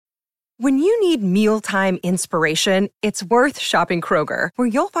When you need mealtime inspiration, it's worth shopping Kroger, where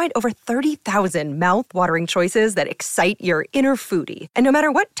you'll find over 30,000 mouth-watering choices that excite your inner foodie. And no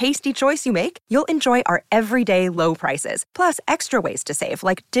matter what tasty choice you make, you'll enjoy our everyday low prices, plus extra ways to save,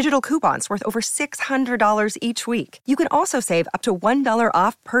 like digital coupons worth over $600 each week. You can also save up to $1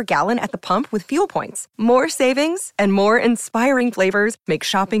 off per gallon at the pump with fuel points. More savings and more inspiring flavors make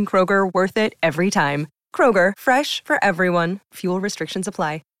shopping Kroger worth it every time. Kroger, fresh for everyone. Fuel restrictions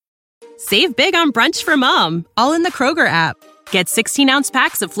apply. Save big on brunch for mom, all in the Kroger app. Get 16-ounce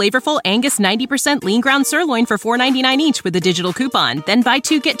packs of flavorful Angus 90% lean ground sirloin for $4.99 each with a digital coupon. Then buy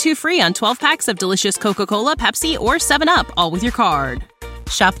 2, get 2 free on 12 packs of delicious Coca-Cola, Pepsi, or 7-Up, all with your card.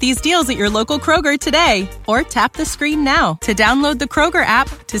 Shop these deals at your local Kroger today, or tap the screen now to download the Kroger app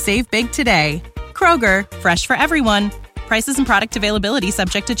to save big today. Kroger, fresh for everyone. Prices and product availability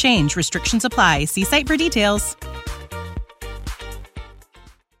subject to change. Restrictions apply. See site for details.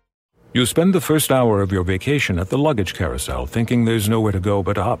 You spend the first hour of your vacation at the luggage carousel thinking there's nowhere to go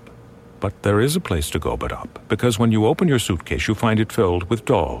but up. But there is a place to go but up, because when you open your suitcase, you find it filled with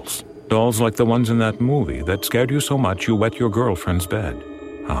dolls. Dolls like the ones in that movie that scared you so much you wet your girlfriend's bed.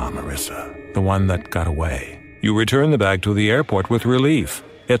 Ah, Marissa, the one that got away. You return the bag to the airport with relief.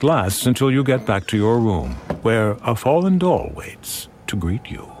 It lasts until you get back to your room, where a fallen doll waits to greet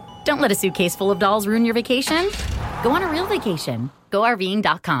you. Don't let a suitcase full of dolls ruin your vacation. Go on a real vacation.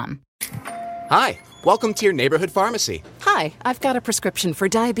 GoRVing.com. Hi, welcome to your neighborhood pharmacy. Hi, I've got a prescription for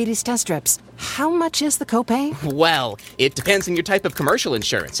diabetes test strips. How much is the copay? Well, it depends on your type of commercial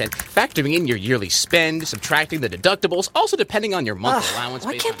insurance and factoring in your yearly spend, subtracting the deductibles, also depending on your monthly allowance.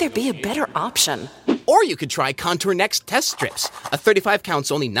 Why can't there be a better option? Or you could try Contour Next test strips. A 35 count's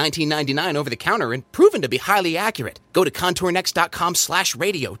only $19.99 over the counter and proven to be highly accurate. Go to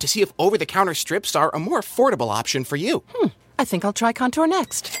contournext.com/radio to see if over-the-counter strips are a more affordable option for you. I think I'll try Contour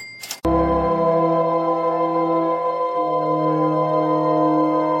Next.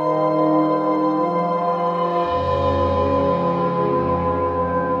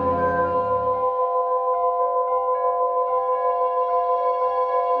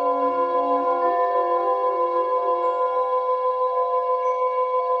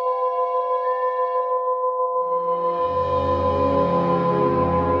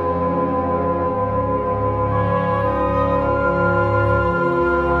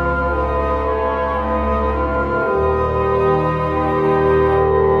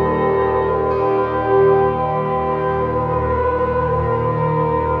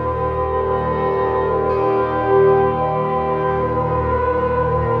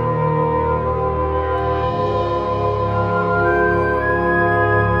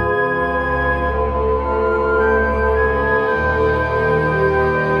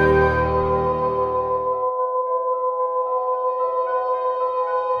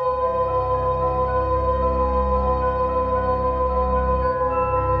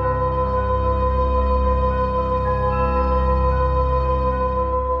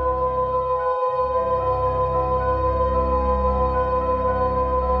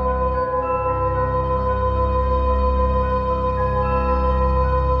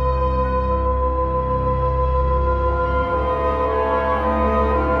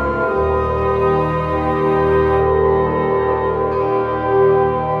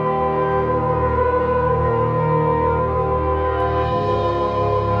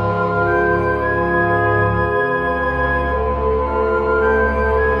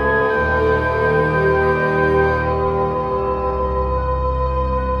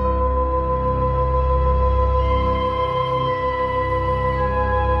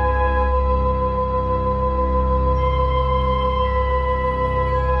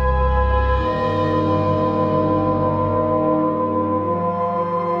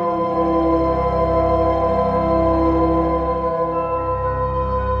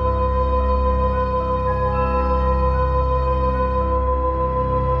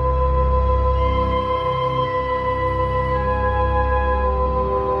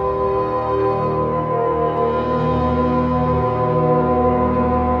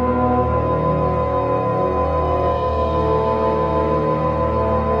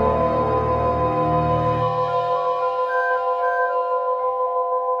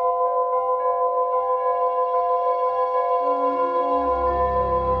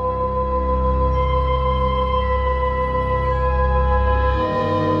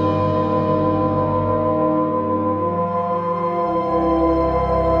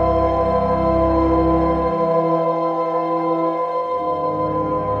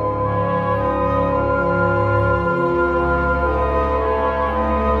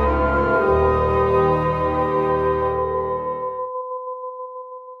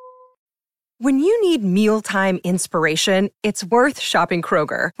 When you need mealtime inspiration, it's worth shopping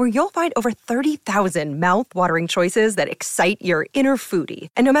Kroger, where you'll find over 30,000 mouth-watering choices that excite your inner foodie.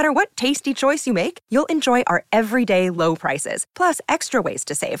 And no matter what tasty choice you make, you'll enjoy our everyday low prices, plus extra ways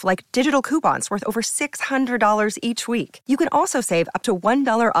to save, like digital coupons worth over $600 each week. You can also save up to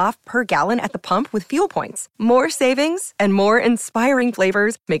 $1 off per gallon at the pump with fuel points. More savings and more inspiring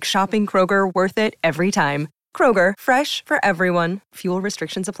flavors make shopping Kroger worth it every time. Kroger, fresh for everyone. Fuel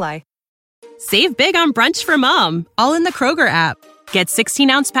restrictions apply. Save big on brunch for mom, all in the Kroger app. Get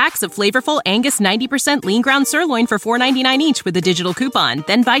 16-ounce packs of flavorful Angus 90% lean ground sirloin for $4.99 each with a digital coupon.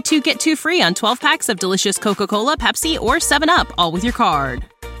 Then buy 2, get 2 free on 12 packs of delicious Coca-Cola, Pepsi, or 7-Up, all with your card.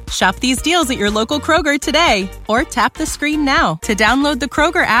 Shop these deals at your local Kroger today, or tap the screen now to download the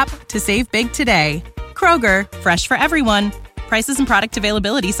Kroger app to save big today. Kroger, fresh for everyone. Prices and product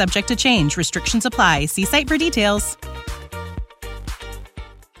availability subject to change. Restrictions apply. See site for details.